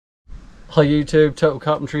Hi YouTube, Total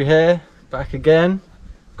Carpentry here, back again.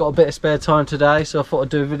 Got a bit of spare time today, so I thought I'd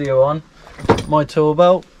do a video on my tool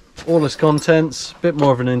belt, all its contents, a bit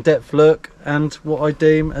more of an in-depth look, and what I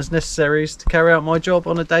deem as necessaries to carry out my job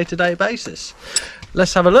on a day-to-day basis.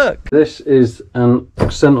 Let's have a look. This is an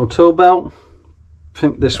Occidental tool belt. I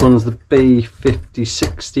think this one's the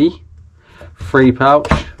B5060 free pouch.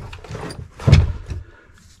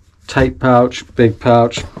 Tape pouch, big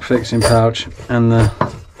pouch, fixing pouch, and the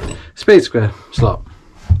speed square slot.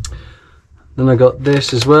 Then I got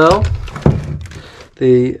this as well,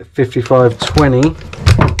 the 5520.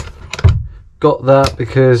 Got that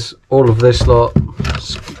because all of this lot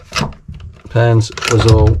pens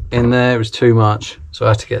was all in there. It was too much, so I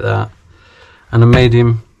had to get that. And a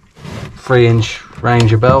medium 3-inch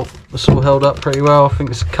Ranger belt. It's all held up pretty well. I think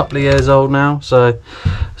it's a couple of years old now, so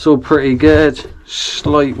it's all pretty good.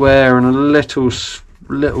 Slight wear and a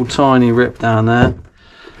little tiny rip down there.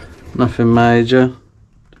 Nothing major,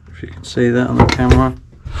 if you can see that on the camera.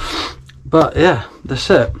 But yeah, that's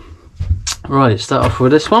it. Right, start off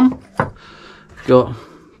with this one. Got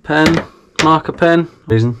pen, marker pen,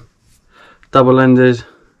 double-ended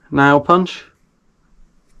nail punch,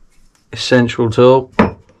 essential tool,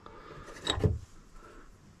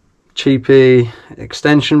 cheapy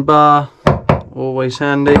extension bar, always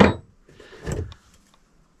handy,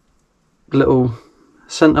 little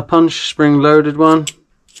centre punch, spring-loaded one,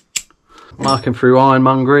 marking through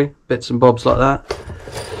ironmongery, bits and bobs like that.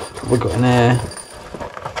 We've got in here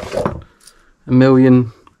a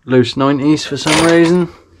million loose 90s for some reason.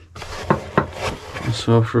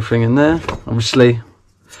 So everything in there. Obviously,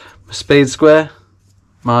 my speed square,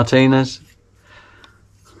 Martinez,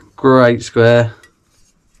 great square,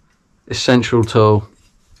 essential tool.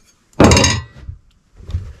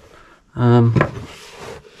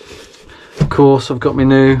 Of course, I've got my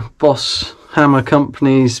new Boss Hammer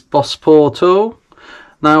Company's Boss Paw tool,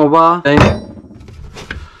 nail bar.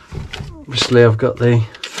 Obviously, I've got the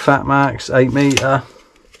Fat Max 8 meter.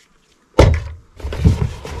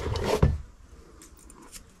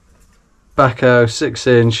 Backhoe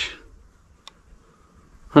 6-inch,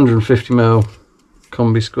 150mm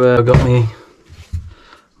combi square. I've got me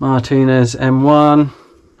Martinez M1.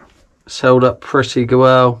 It's held up pretty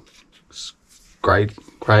well. It's great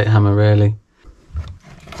hammer really.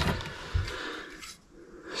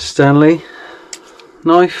 Stanley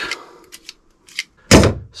knife.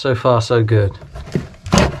 So far so good.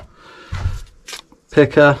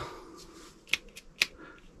 Picker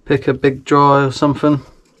big dry or something.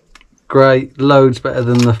 Great, loads better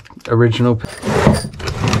than the original.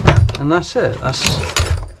 And that's it. That's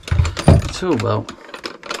the tool belt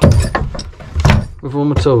with all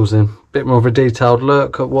my tools in. Bit more of a detailed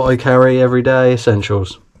look at what I carry every day,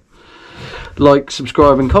 essentials. Like,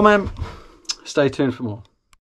 subscribe and comment. Stay tuned for more.